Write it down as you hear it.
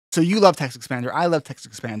So you love Text Expander. I love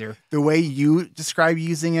Text Expander. The way you describe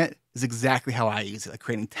using it is exactly how I use it, like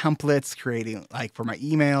creating templates, creating like for my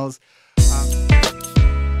emails.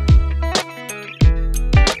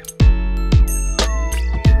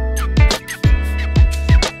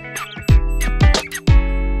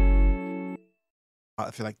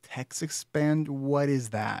 If you're like Text Expand, what is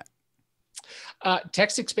that?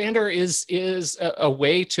 Text Expander is a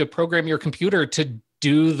way to program your computer to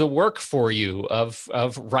do the work for you of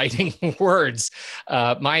writing words.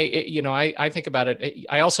 I think about it.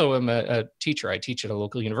 I also am a teacher. I teach at a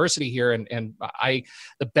local university here, and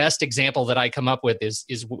the best example that I come up with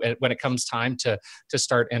is when it comes time to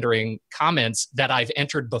start entering comments that I've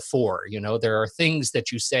entered before. There are things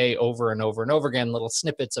that you say over and over and over again, little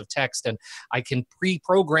snippets of text, and I can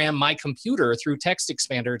pre-program my computer through Text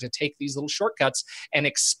Expander to take these little shortcuts and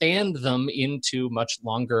expand them into much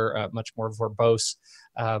longer, much more verbose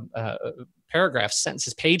paragraphs,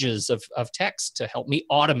 sentences, pages of text to help me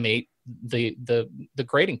automate the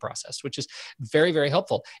grading process, which is very, very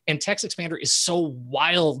helpful. And Text Expander is so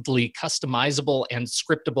wildly customizable and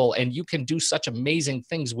scriptable, and you can do such amazing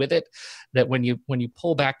things with it that when you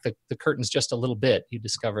pull back the curtains just a little bit, you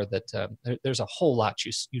discover that there's a whole lot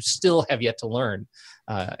you still have yet to learn.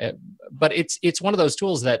 But it's one of those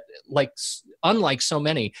tools that, unlike so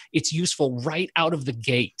many, it's useful right out of the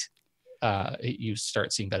gate. You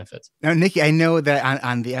start seeing benefits. Now, Nikki, I know that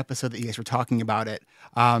on the episode that you guys were talking about it,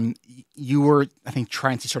 you were, I think,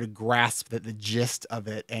 trying to sort of grasp the gist of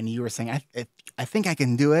it, and you were saying, I think I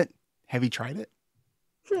can do it. Have you tried it?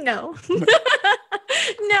 No.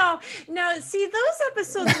 No. See, those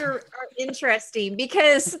episodes are interesting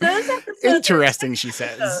because those episodes interesting, she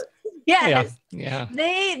says. Yes. Yeah.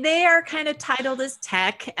 They are kind of titled as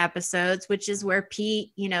tech episodes, which is where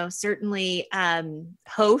Pete, certainly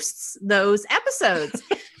hosts those episodes.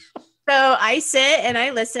 So I sit and I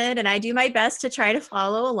listen and I do my best to try to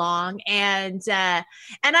follow along. And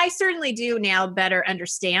I certainly do now better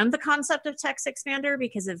understand the concept of Text Expander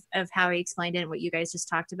because of how he explained it and what you guys just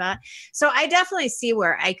talked about. So I definitely see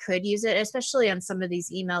where I could use it, especially on some of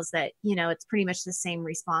these emails that, it's pretty much the same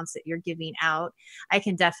response that you're giving out. I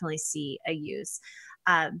can definitely see a use.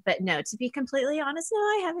 But no, to be completely honest, no,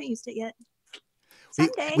 I haven't used it yet.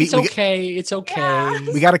 Someday. It's okay.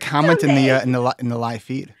 Yeah. We got a comment in the live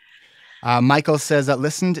feed. Michael says,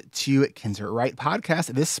 listened to Kinzer Write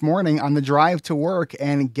podcast this morning on the drive to work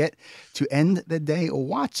and get to end the day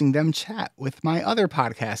watching them chat with my other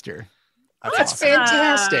podcaster. That's awesome.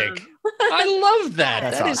 Fantastic. I love that.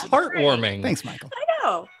 That awesome. Is heartwarming. Thanks, Michael. I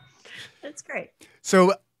know. That's great.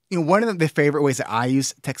 So, one of the favorite ways that I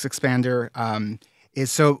use Text Expander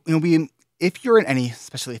is if you're in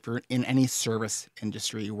especially if you're in any service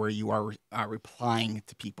industry where you are replying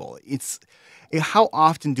to people, how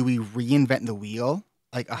often do we reinvent the wheel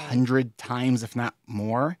 100 times, if not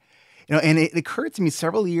more? And it occurred to me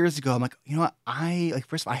several years ago. I'm like,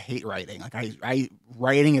 first of all, I hate writing.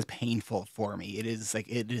 Writing is painful for me. It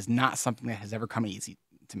is not something that has ever come easy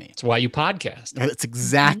to me. It's why you podcast. It's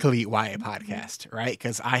exactly why I podcast, right?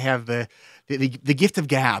 Because I have the gift of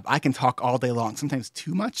gab. I can talk all day long, sometimes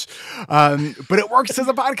too much, but it works as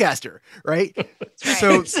a podcaster, right?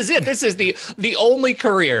 So this is it. This is the only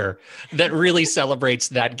career that really celebrates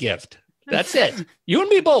that gift. That's it. You and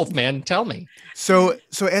me both, man. Tell me. So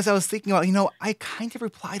as I was thinking about, I kind of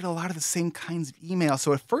replied to a lot of the same kinds of emails.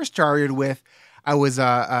 So it first started with, I was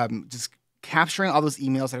just capturing all those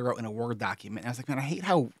emails that I wrote in a Word document. And I was like, man, I hate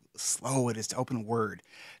how slow it is to open Word.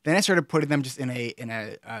 Then I started putting them just in a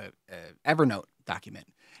Evernote document.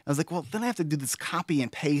 I was like, well, then I have to do this copy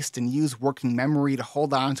and paste and use working memory to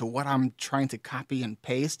hold on to what I'm trying to copy and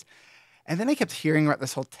paste. And then I kept hearing about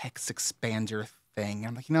this whole Text Expander thing.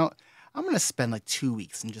 I'm like, I'm going to spend 2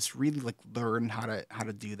 weeks and just really learn how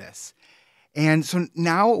to do this. And so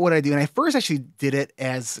now what I do, and I first actually did it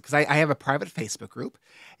because I have a private Facebook group,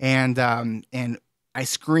 and I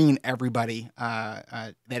screen everybody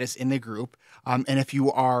that is in the group. And if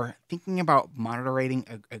you are thinking about moderating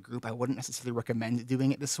a group, I wouldn't necessarily recommend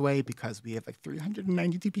doing it this way because we have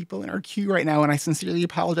 392 people in our queue right now, and I sincerely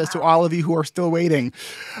apologize to all of you who are still waiting.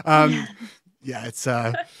 Yeah, it's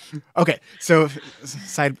okay. So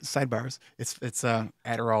sidebars. It's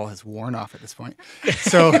Adderall has worn off at this point.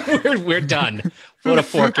 So we're done. Put a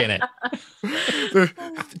fork in it. The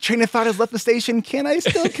train of thought has left the station. Can I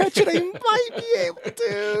still catch it? I might be able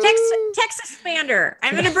to. Text Expander.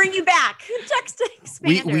 I'm going to bring you back. Text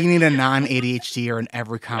Expander. We need a non-ADHD in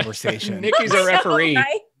every conversation. Nikki's a referee.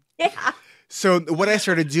 Right? Yeah. So what I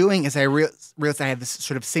started doing is I realized I had this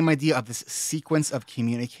sort of same idea of this sequence of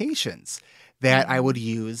communications that I would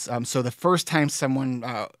use. So the first time someone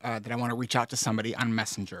that I want to reach out to somebody on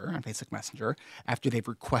Messenger, on Facebook Messenger, after they've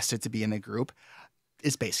requested to be in the group,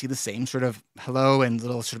 is basically the same sort of hello and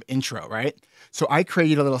little sort of intro, right? So I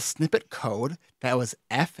created a little snippet code that was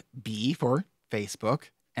FB for Facebook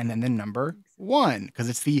and then the number 1 because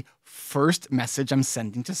it's the first message I'm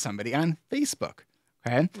sending to somebody on Facebook.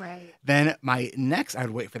 Okay. Right. Then I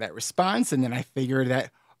would wait for that response. And then I figured that,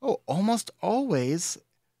 almost always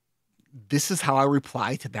this is how I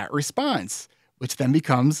reply to that response, which then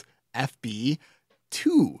becomes FB2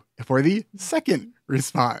 for the second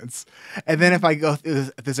response. And then if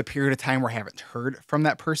there's a period of time where I haven't heard from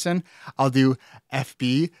that person, I'll do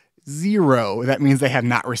FB0. That means they have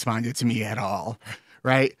not responded to me at all.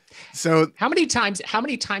 Right. So how many times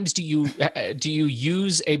do you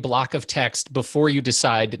use a block of text before you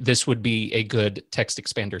decide this would be a good text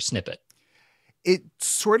expander snippet? It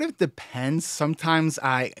sort of depends. Sometimes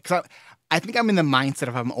I think I'm in the mindset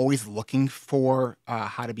of I'm always looking for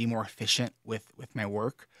how to be more efficient with my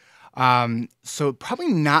work. So probably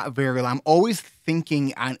not very long. I'm always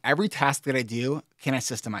thinking on every task that I do, can I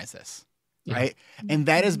systemize this? Yeah. Right. And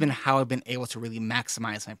that has been how I've been able to really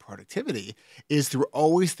maximize my productivity is through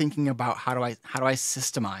always thinking about how do I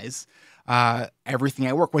systemize everything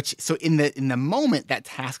I work, so in the moment that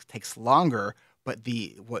task takes longer, but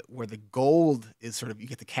where the gold is sort of you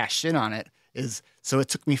get to cash in on it is, so it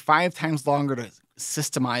took me 5 times longer to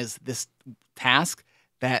systemize this task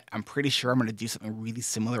that I'm pretty sure I'm going to do something really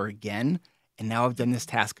similar again. And now I've done this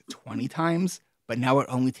task 20 times, but now it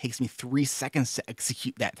only takes me 3 seconds to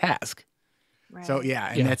execute that task. Right. So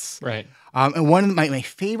that's right. And one of my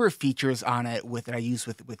favorite features on it that I use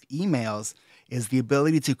with emails is the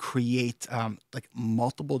ability to create like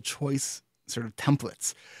multiple choice sort of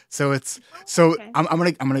templates. So okay. I'm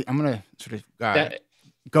gonna sort of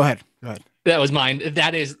go ahead. That was mine.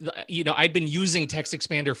 That is, I'd been using Text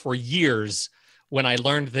Expander for years when I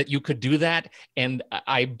learned that you could do that, and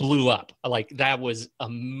I blew up. Like, that was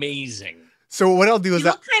amazing. So what I'll do is you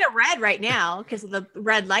look kind of red right now because of the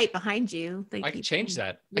red light behind you. I can change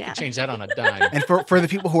that. Yeah. I can change that on a dime. And for the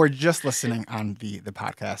people who are just listening on the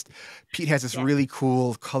podcast, Pete has this really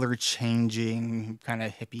cool color changing kind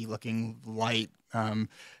of hippie looking light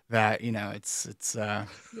that it's it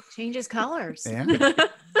changes colors. Yeah.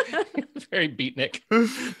 Very beatnik.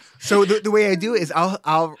 So the way I do it is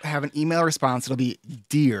I'll have an email response. It'll be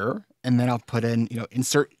dear, and then I'll put in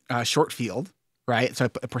insert short field, right? So I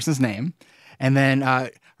put a person's name. And then,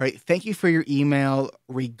 right, thank you for your email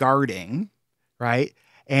regarding, right?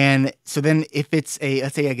 And so then if it's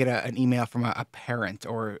let's say I get an email from a parent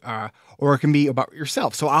or it can be about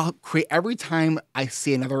yourself. So I'll create, every time I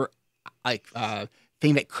see another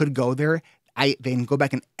thing that could go there, I then go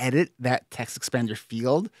back and edit that text expander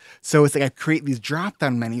field. So it's like I create these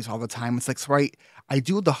drop-down menus all the time. It's like, so I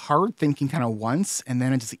do the hard thinking kind of once, and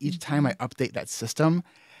then each time I update that system.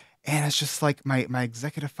 And it's just like my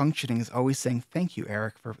executive functioning is always saying, thank you,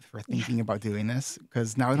 Eric, for thinking about doing this,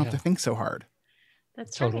 because now I don't have to think so hard.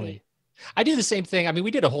 That's totally. Right. I do the same thing. I mean,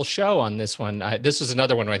 we did a whole show on this one. This was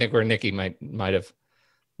another one where I think where Nikki might have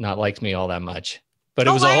not liked me all that much. But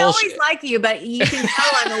it was I always like you, but you can tell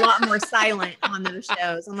I'm a lot more silent on those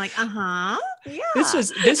shows. I'm like, yeah. This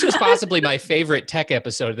was possibly my favorite tech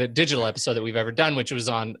episode, the digital episode that we've ever done, which was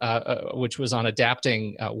on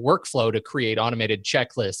adapting workflow to create automated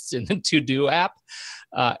checklists in the To-Do app.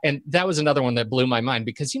 And that was another one that blew my mind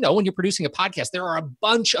because, when you're producing a podcast, there are a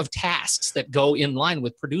bunch of tasks that go in line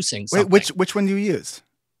with producing something. Wait, which one do you use?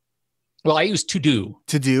 Well, I use To-Do.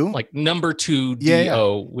 To-Do? Like number 2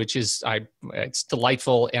 DO, which is it's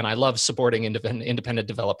delightful, and I love supporting independent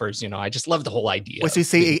developers. I just love the whole idea. What, so you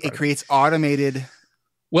say it creates automated?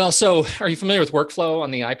 Well, so are you familiar with workflow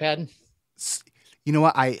on the iPad? You know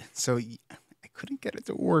what? I couldn't get it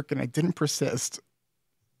to work, and I didn't persist.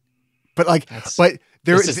 But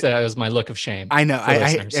that was my look of shame. I know.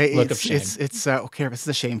 Look of shame. It's okay. This is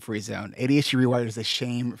a shame-free zone. ADHD reWired is a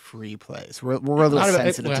shame-free place. We're a little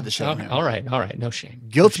sensitive to the shame. Here. All right. No shame.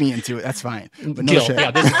 Guilt me into it. That's fine. But no guilt. shame.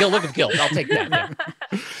 Yeah, there's a look of guilt. I'll take that.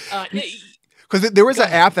 Because there was an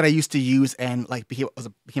app that I used to use and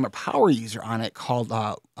became a power user on it called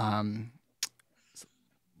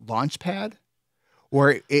Launchpad,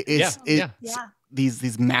 where it's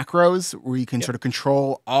these macros where you can sort of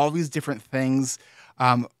control all these different things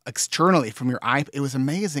externally from your iPad. It was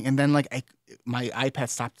amazing. And then my iPad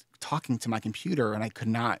stopped talking to my computer, and I could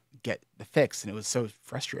not get the fix, and it was so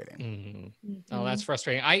frustrating. Oh, that's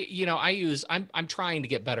frustrating. I'm trying to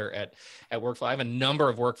get better at workflow. I have a number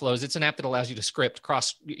of workflows. It's an app that allows you to script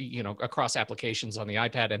across applications on the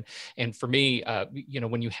iPad. And for me,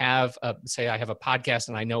 when you have, say I have a podcast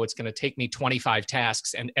and I know it's going to take me 25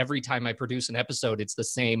 tasks, and every time I produce an episode, it's the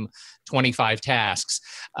same 25 tasks.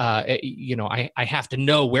 I have to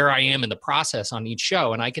know where I am in the process on each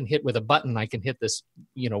show, and I can hit with a button. I can hit this,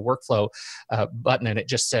 workflow button, and it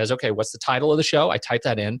just says, okay, what's the title of the show? I type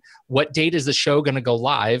that in. What date is the show going to go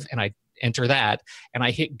live? And I enter that, and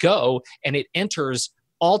I hit go, and it enters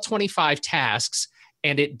all 25 tasks,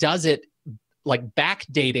 and it does it like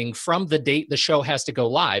backdating from the date the show has to go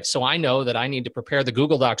live. So I know that I need to prepare the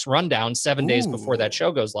Google Docs rundown 7 days before that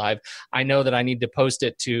show goes live. I know that I need to post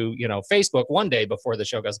it to, Facebook 1 day before the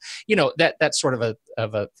show goes, that's sort of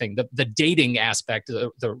a thing. The dating aspect,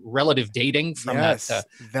 the relative dating from that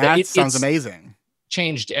sounds amazing.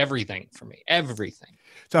 Changed everything for me, everything.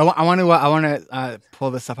 So I want to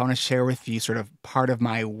pull this up. I want to share with you sort of part of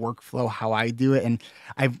my workflow, how I do it. And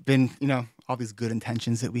I've been, all these good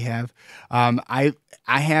intentions that we have. I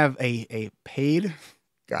have a paid,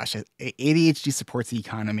 ADHD supports the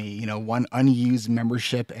economy, one unused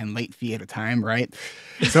membership and late fee at a time, right?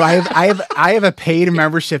 So I have a paid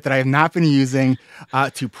membership that I have not been using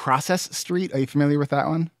to Process Street. Are you familiar with that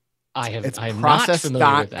one? It's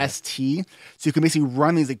process.st. So you can basically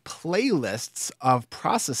run these like playlists of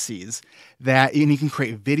processes that you can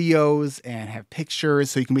create videos and have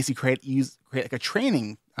pictures. So you can basically create like a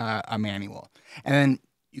training a manual, and then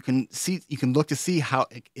you can look to see how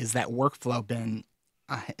is that workflow been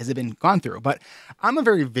has it been gone through. But I'm a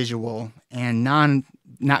very visual and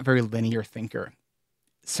not very linear thinker.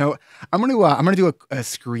 So I'm gonna do a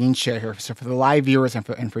screen share here. So for the live viewers and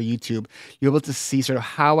for YouTube, you're able to see sort of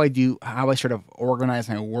how I sort of organize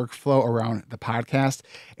my workflow around the podcast.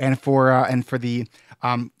 And for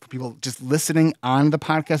people just listening on the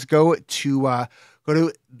podcast, go to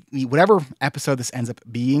whatever episode this ends up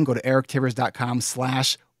being. Go to erictivers.com/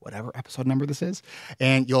 whatever episode number this is,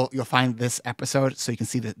 and you'll find this episode, so you can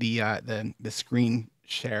see the screen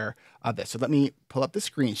share of this. So let me pull up the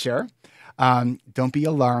screen share. Don't be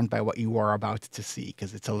alarmed by what you are about to see,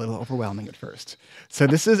 because it's a little overwhelming at first. So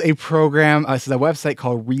this is a program, this is a website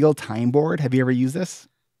called Real Time Board. Have you ever used this?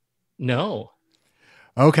 No.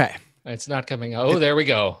 Okay. It's not coming. Oh, there we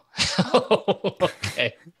go.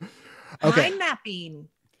 Okay. Mind mapping.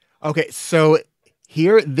 Okay, so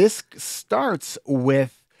here, this starts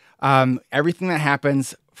with everything that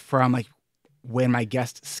happens from like when my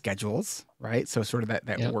guest schedules, right? So sort of that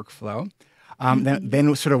workflow.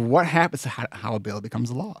 Then sort of what happens to how a bill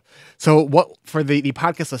becomes a law. So what for the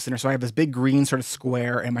podcast listener, so I have this big green sort of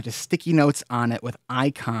square and a bunch of sticky notes on it with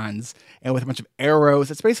icons and with a bunch of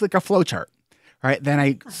arrows. It's basically like a flow chart, right? Then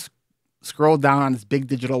I scroll down on this big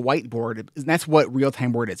digital whiteboard, and that's what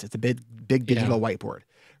real-time board is. It's a big digital whiteboard,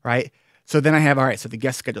 right? So then I have, all right, so the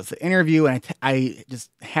guest schedules the interview, and I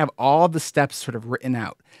just have all the steps sort of written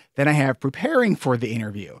out. Then I have preparing for the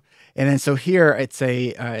interview. And then so here it's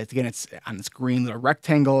it's on this green little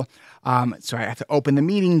rectangle. So I have to open the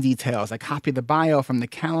meeting details. I copy the bio from the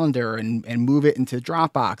calendar and move it into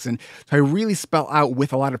Dropbox. And so I really spell out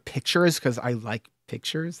with a lot of pictures, because I like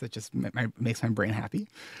pictures. That just makes my brain happy,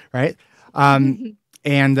 right?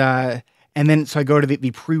 And then so I go to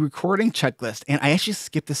the pre-recording checklist, and I actually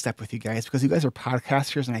skipped this step with you guys because you guys are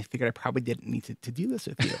podcasters, and I figured I probably didn't need to do this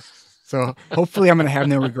with you. So hopefully I'm going to have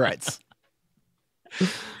no regrets.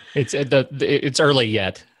 It's early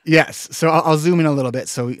yet. Yes. So I'll zoom in a little bit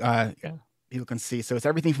so people can see. So it's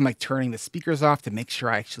everything from like turning the speakers off to make sure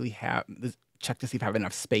I actually have check to see if I have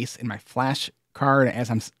enough space in my flash card.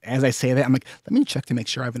 And as I say that, I'm like, let me check to make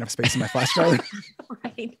sure I have enough space in my flash card.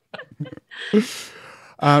 Right.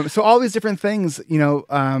 So all these different things,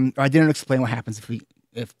 I didn't explain what happens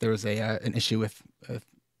if there was an issue with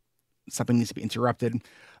something needs to be interrupted.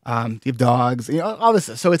 You have dogs, all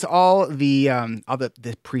this. So it's all the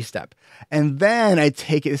pre-step. And then I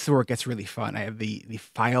take it, this is where it gets really fun. I have the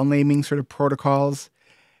file naming sort of protocols.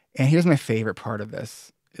 And here's my favorite part of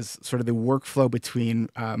this is sort of the workflow between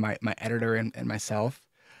my editor and myself.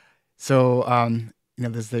 So,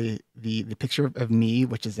 there's the picture of me,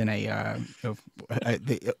 which is in the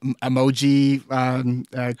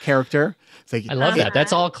emoji character. It's like, I love that.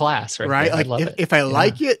 That's all class, right? Right? There. Like I love it. If I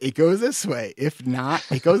like it, it goes this way. If not,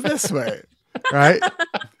 it goes this way. Right?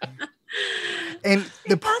 And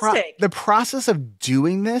the process of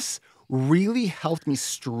doing this really helped me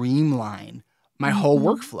streamline my whole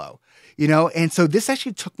workflow. And so this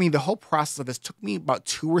actually the whole process of this took me about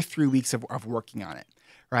 2 or 3 weeks of working on it.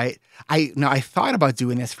 right? I thought about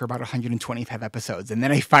doing this for about 125 episodes, and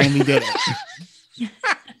then I finally did it.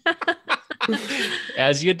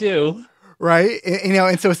 As you do. Right.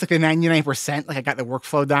 And so it's like a 99%, like I got the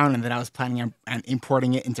workflow down, and then I was planning on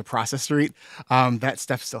importing it into Process Street. That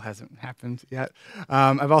stuff still hasn't happened yet.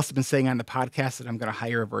 I've also been saying on the podcast that I'm going to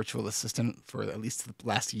hire a virtual assistant for at least the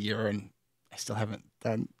last year, and I still haven't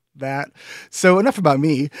done that. So enough about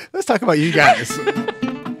me. Let's talk about you guys.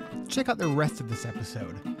 Check out the rest of this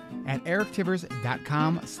episode at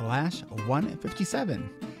erictivers.com/157.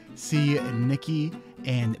 See Nikki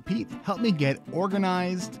and Pete help me get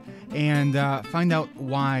organized and find out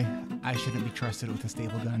why I shouldn't be trusted with a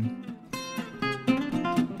staple gun.